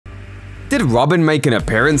Did Robin make an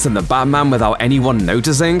appearance in The Batman without anyone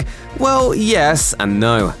noticing? Well, yes and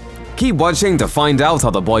no. Keep watching to find out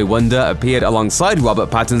how the Boy Wonder appeared alongside Robert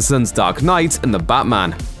Pattinson's Dark Knight in The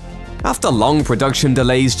Batman. After long production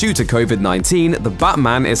delays due to COVID-19, The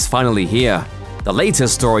Batman is finally here. The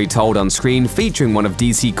latest story told on screen featuring one of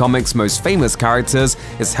DC Comics' most famous characters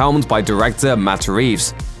is helmed by director Matt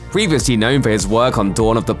Reeves. Previously known for his work on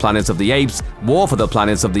Dawn of the Planet of the Apes, War for the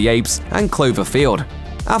Planet of the Apes, and Cloverfield.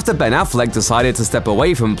 After Ben Affleck decided to step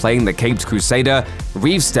away from playing the Caped Crusader,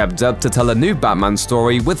 Reeves stepped up to tell a new Batman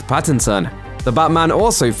story with Pattinson. The Batman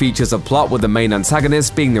also features a plot with the main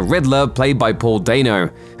antagonist being the Riddler played by Paul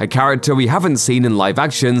Dano, a character we haven't seen in live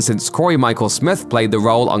action since Corey Michael Smith played the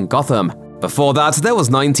role on Gotham. Before that, there was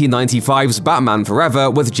 1995's Batman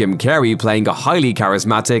Forever with Jim Carrey playing a highly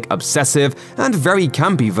charismatic, obsessive, and very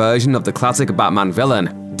campy version of the classic Batman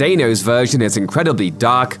villain. Dano's version is incredibly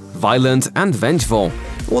dark, violent, and vengeful.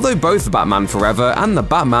 Although both Batman Forever and The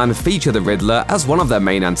Batman feature the Riddler as one of their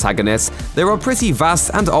main antagonists, there are pretty vast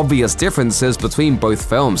and obvious differences between both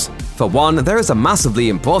films. For one, there is a massively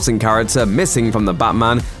important character missing from The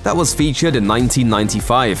Batman that was featured in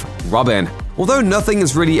 1995, Robin. Although nothing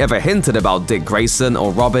is really ever hinted about Dick Grayson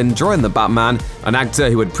or Robin during The Batman, an actor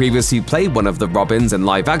who had previously played one of the Robins in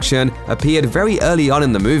live action appeared very early on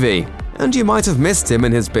in the movie, and you might have missed him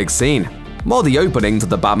in his big scene. While the opening to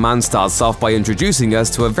The Batman starts off by introducing us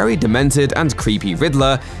to a very demented and creepy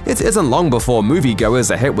Riddler, it isn't long before moviegoers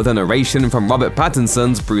are hit with a narration from Robert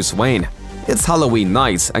Pattinson's Bruce Wayne. It's Halloween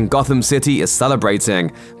night and Gotham City is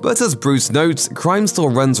celebrating, but as Bruce notes, crime still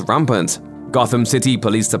runs rampant. Gotham City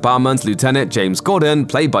Police Department Lieutenant James Gordon,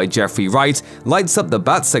 played by Jeffrey Wright, lights up the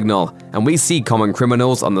bat signal, and we see common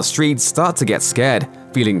criminals on the streets start to get scared,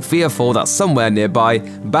 feeling fearful that somewhere nearby,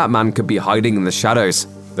 Batman could be hiding in the shadows.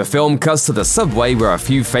 The film cuts to the subway where a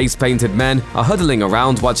few face-painted men are huddling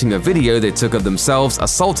around watching a video they took of themselves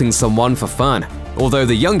assaulting someone for fun, although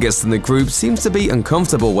the youngest in the group seems to be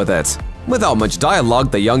uncomfortable with it. Without much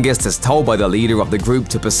dialogue, the youngest is told by the leader of the group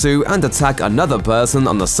to pursue and attack another person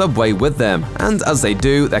on the subway with them, and as they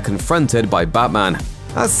do, they're confronted by Batman.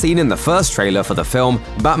 As seen in the first trailer for the film,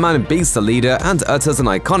 Batman beats the leader and utters an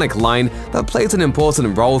iconic line that plays an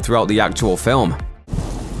important role throughout the actual film.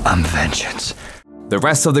 I'm vengeance. The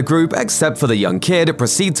rest of the group, except for the young kid,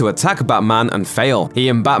 proceed to attack Batman and fail. He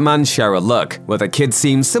and Batman share a look, where the kid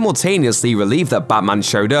seems simultaneously relieved that Batman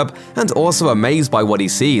showed up and also amazed by what he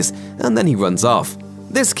sees, and then he runs off.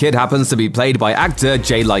 This kid happens to be played by actor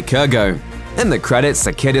Jay Lycurgo. In the credits,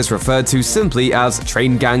 the kid is referred to simply as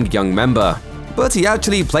Train Gang Young Member. But he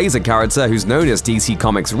actually plays a character who's known as DC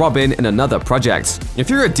Comics' Robin in another project. If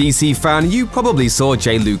you're a DC fan, you probably saw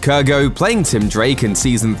Jay Lycurgo playing Tim Drake in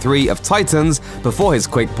Season 3 of Titans before his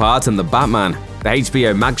quick part in The Batman. The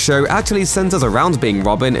HBO Max show actually centers around being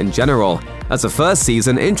Robin in general, as the first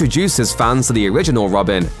season introduces fans to the original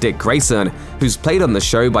Robin, Dick Grayson, who's played on the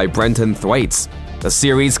show by Brenton Thwaites. The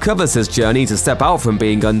series covers his journey to step out from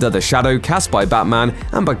being under the shadow cast by Batman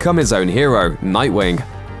and become his own hero, Nightwing.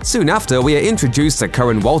 Soon after, we are introduced to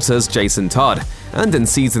Curran Walter's Jason Todd, and in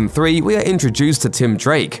Season 3, we are introduced to Tim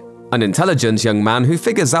Drake, an intelligent young man who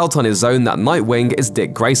figures out on his own that Nightwing is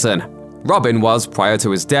Dick Grayson. Robin was, prior to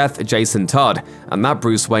his death, Jason Todd, and that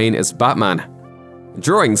Bruce Wayne is Batman.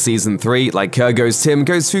 During Season 3, Lycurgo's Tim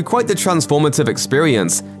goes through quite the transformative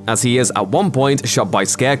experience, as he is at one point shot by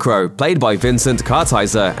Scarecrow, played by Vincent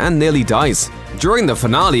Kartheiser, and nearly dies. During the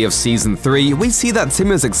finale of Season 3, we see that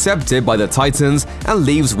Tim is accepted by the Titans and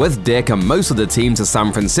leaves with Dick and most of the team to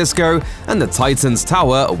San Francisco and the Titans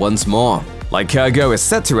Tower once more. Lycurgo is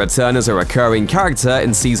set to return as a recurring character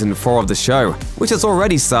in Season 4 of the show, which has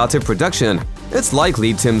already started production. It's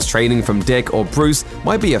likely Tim's training from Dick or Bruce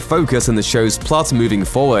might be a focus in the show's plot moving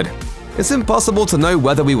forward. It's impossible to know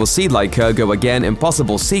whether we will see Lycurgo again in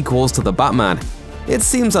possible sequels to The Batman. It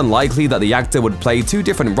seems unlikely that the actor would play two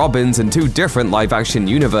different Robins in two different live-action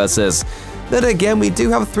universes. Then again, we do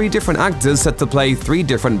have 3 different actors set to play 3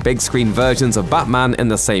 different big-screen versions of Batman in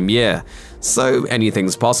the same year, so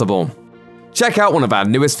anything's possible. Check out one of our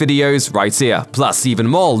newest videos right here, plus even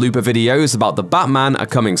more Looper videos about the Batman are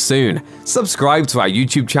coming soon. Subscribe to our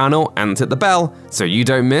YouTube channel and hit the bell so you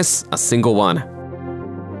don't miss a single one.